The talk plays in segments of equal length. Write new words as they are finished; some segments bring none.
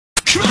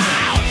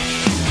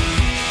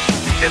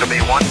It'll be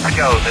one to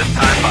go this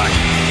time by.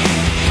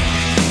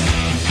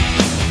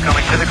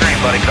 Coming to the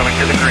green, buddy, coming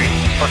to the green.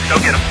 Let's go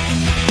get him.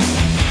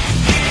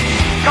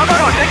 Go, go,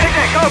 go,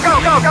 go, go,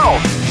 go, go!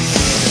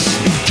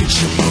 Get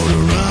your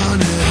motor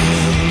running.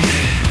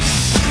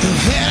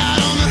 Head out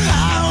on the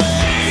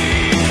highway.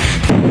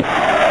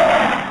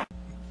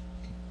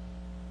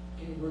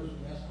 Any words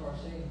from NASCAR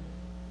saying,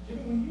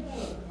 Jimmie, when you got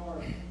out of the car,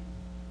 you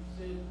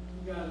said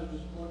you guys are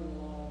just floating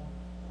along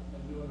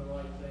and doing the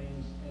right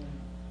things, and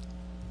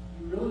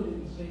you really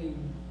didn't seem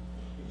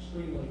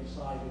extremely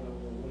excited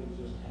over what had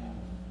just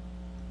happened.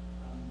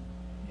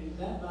 Is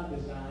that by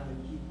design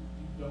that you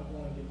don't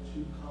want to get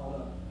too caught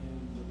up in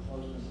the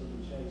closeness of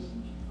the chase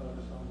and keep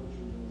focused on what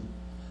you're doing?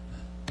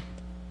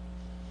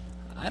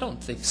 I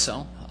don't think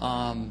so.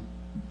 I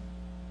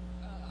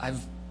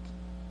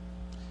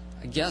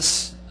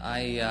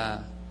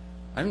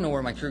don't know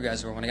where my crew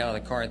guys were when I got out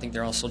of the car. I think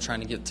they're all still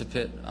trying to get to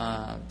pit,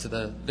 to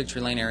the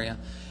victory lane area.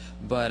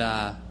 But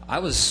I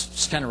was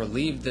just kind of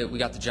relieved that we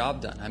got the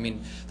job done. I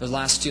mean, those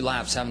last 2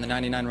 laps, having the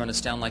 99 run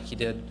us down like he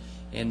did,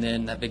 and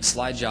then that big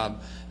slide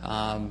job,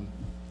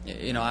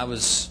 you know, I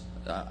was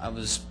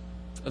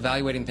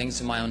evaluating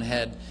things in my own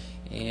head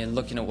and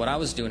looking at what I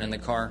was doing in the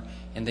car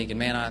and thinking,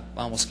 man, I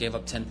almost gave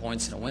up 10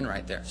 points in a win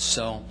right there.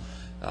 So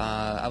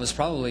I was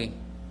probably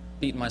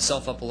beating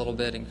myself up a little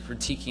bit and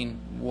critiquing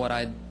what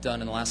I'd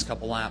done in the last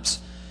couple laps.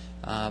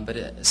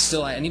 But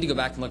still, I need to go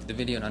back and look at the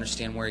video and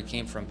understand where it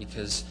came from,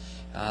 because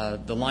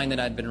the line that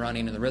I'd been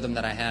running and the rhythm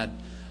that I had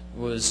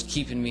was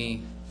keeping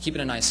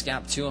a nice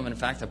gap to him. In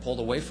fact, I pulled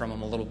away from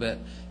him a little bit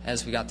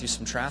as we got through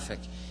some traffic,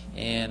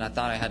 and I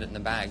thought I had it in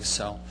the bag.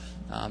 So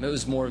it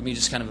was more of me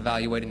just kind of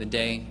evaluating the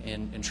day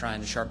and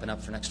trying to sharpen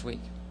up for next week,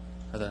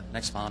 or the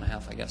next mile and a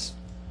half, I guess.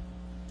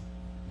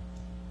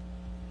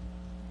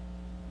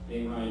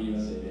 Dave Ryan,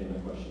 USA Today. My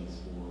question is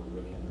for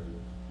Rick Hendrick.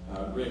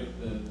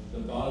 Rick, the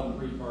bottom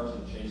 3 cars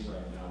in the chase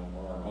right now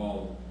are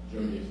all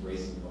Joe Gibbs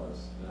racing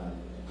cars.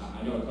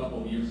 I know a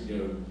couple of years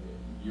ago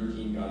your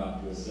team got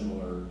off to a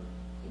similar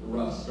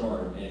rough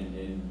start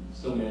and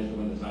still managed to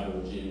win the title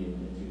with Jimmie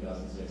in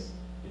 2006.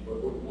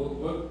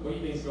 What do you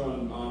think is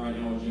going on right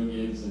now with Joe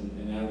Gibbs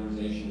and that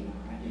organization?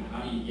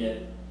 How do you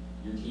get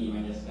your team,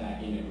 I guess,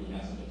 back in it when you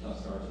have such a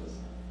tough start to this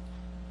thing?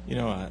 You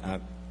know,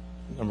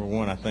 number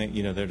one, I think,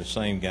 you know, they're the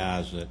same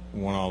guys that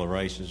won all the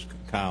races.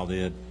 Kyle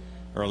did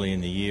early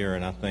in the year,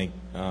 and I think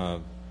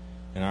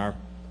in our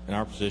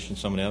position,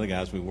 some of the other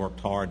guys, we worked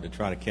hard to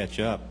try to catch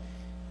up,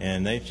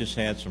 and they've just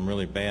had some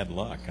really bad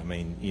luck. I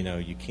mean, you know,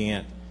 you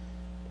can't,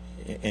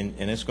 and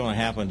it's going to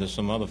happen to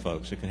some other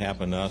folks. It could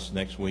happen to us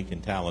next week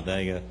in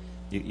Talladega.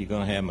 You're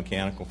going to have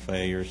mechanical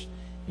failures,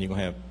 and you're going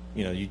to have,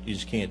 you know, you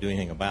just can't do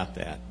anything about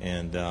that.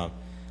 And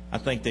I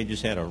think they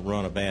just had a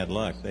run of bad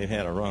luck. They've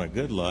had a run of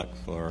good luck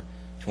for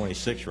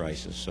 26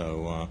 races.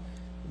 So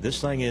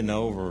this thing isn't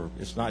over.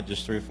 It's not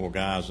just 3 or 4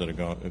 guys that are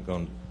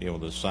going to be able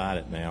to decide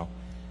it now.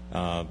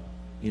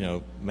 You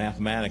know,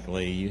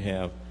 mathematically, you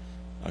have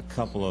a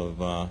couple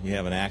of you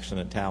have an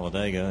accident at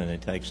Talladega, and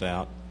it takes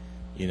out,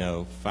 you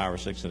know, 5 or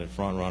 6 of the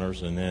front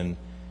runners, and then,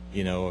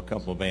 you know, a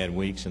couple of bad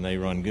weeks, and they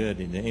run good.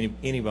 And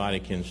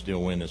anybody can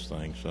still win this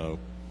thing. So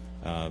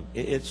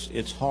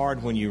it's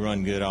hard when you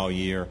run good all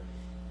year,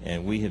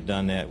 and we have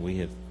done that. We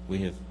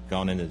have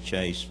gone into the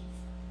chase,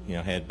 you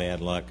know, had bad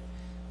luck,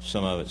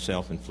 some of it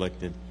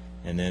self-inflicted,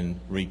 and then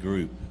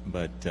regroup.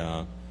 But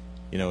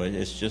you know,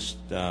 it's just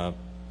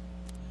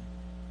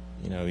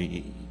you know,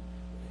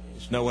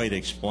 it's no way to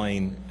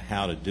explain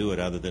how to do it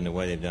other than the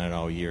way they've done it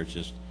all year. It's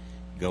just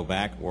go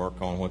back,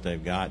 work on what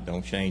they've got,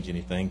 don't change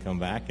anything, come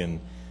back, and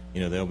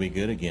you know, they'll be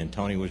good again.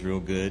 Tony was real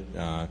good.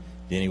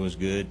 Denny was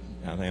good.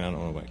 I don't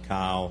know about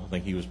Kyle. I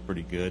think he was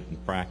pretty good in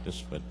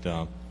practice, but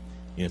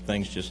you know,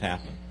 things just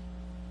happen.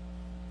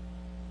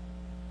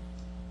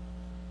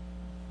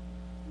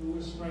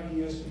 Louis Frank,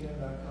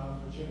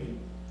 ESPN.com for Jimmie.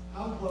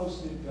 How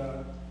close did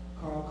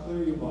Carl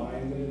clear you by,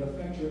 and did it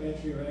affect your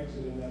entry or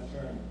exit in that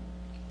turn?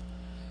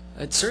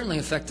 It certainly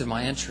affected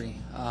my entry.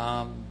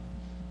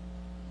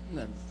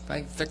 It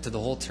affected the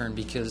whole turn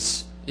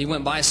because he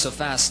went by so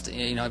fast.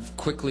 You know, I've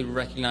quickly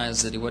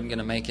recognized that he wasn't going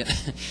to make it,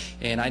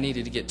 and I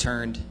needed to get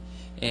turned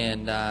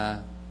and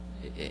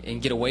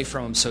get away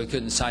from him so he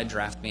couldn't side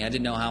draft me. I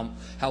didn't know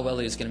how well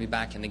he was going to be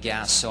back in the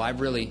gas. So I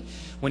really,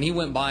 when he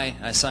went by,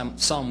 I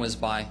saw him whiz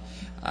by.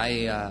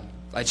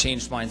 I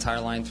changed my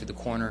entire line through the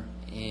corner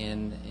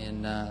and you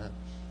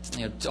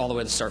know, all the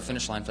way to the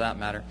start-finish line for that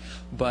matter.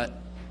 But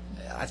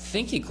I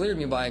think he cleared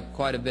me by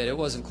quite a bit. It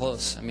wasn't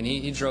close. I mean,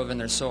 he drove in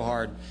there so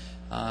hard.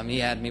 He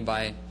had me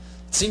by, it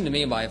seemed to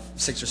me, by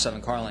 6 or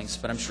 7 car lengths,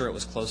 but I'm sure it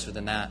was closer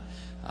than that.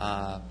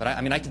 But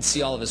I mean, I could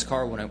see all of his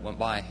car when it went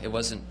by. It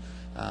wasn't,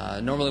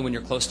 normally when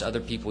you're close to other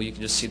people, you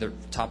can just see the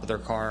top of their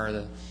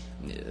car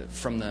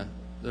from the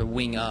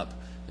wing up,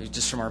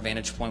 just from our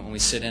vantage point when we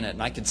sit in it.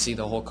 And I could see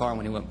the whole car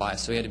when he went by,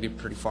 so he had to be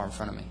pretty far in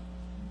front of me.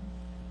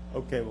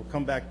 Okay, we'll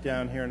come back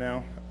down here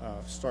now.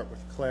 Start with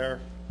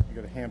Claire. You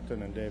go to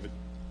Hampton and David.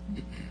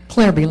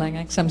 Claire Belang,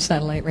 XM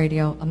Satellite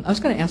Radio. I was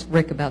going to ask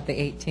Rick about the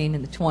 18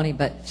 and the 20,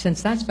 but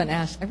since that's been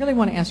asked, I really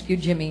want to ask you,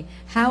 Jimmie,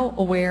 how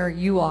aware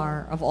you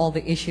are of all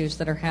the issues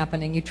that are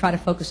happening. You try to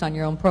focus on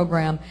your own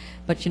program,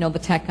 but you know the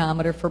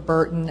tachometer for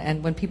Burton,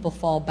 and when people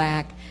fall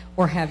back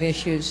or have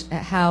issues,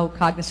 how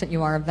cognizant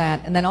you are of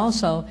that. And then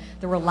also,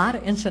 there were a lot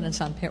of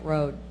incidents on pit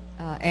road,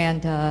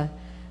 and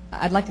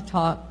I'd like to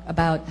talk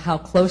about how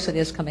close it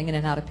is coming in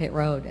and out of pit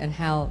road and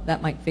how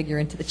that might figure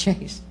into the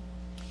chase.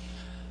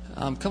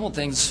 Couple of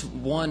things.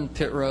 One,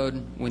 pit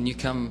road, when you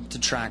come to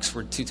tracks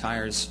where 2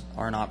 tires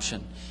are an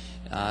option,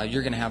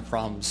 you're going to have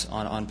problems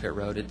on pit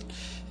road.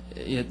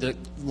 The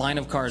line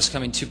of cars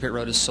coming to pit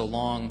road is so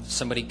long,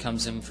 somebody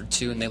comes in for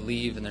 2 and they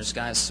leave, and there's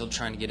guys still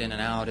trying to get in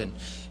and out, and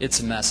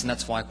it's a mess, and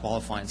that's why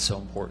qualifying is so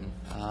important.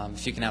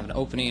 If you can have an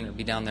opening or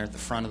be down there at the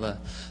front of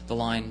the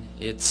line,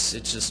 it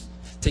just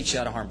takes you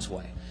out of harm's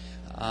way.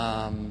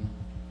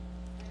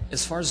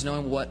 As far as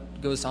knowing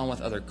what goes on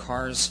with other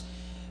cars,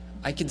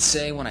 I could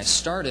say when I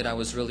started I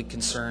was really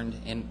concerned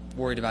and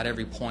worried about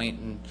every point,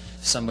 and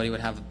somebody would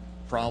have a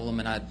problem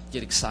and I'd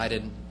get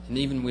excited, and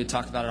even we'd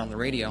talk about it on the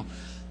radio.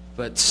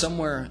 But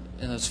somewhere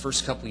in those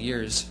first couple of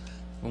years,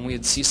 when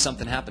we'd see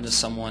something happen to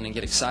someone and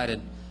get excited,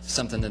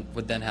 something that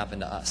would then happen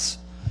to us.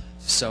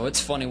 So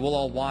it's funny, we'll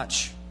all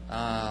watch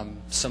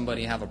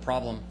somebody have a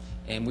problem,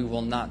 and we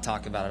will not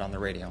talk about it on the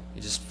radio.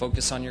 You just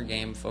focus on your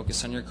game,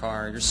 focus on your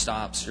car, your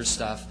stops, your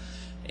stuff.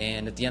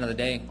 And at the end of the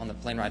day, on the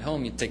plane ride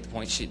home, you take the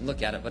point sheet and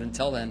look at it. But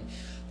until then,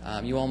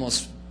 you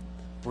almost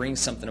bring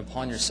something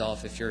upon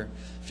yourself if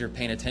you're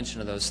paying attention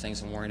to those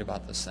things and worrying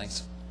about those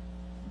things.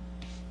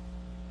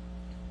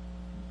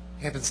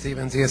 Hampton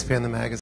Stevens, ESPN The Magazine.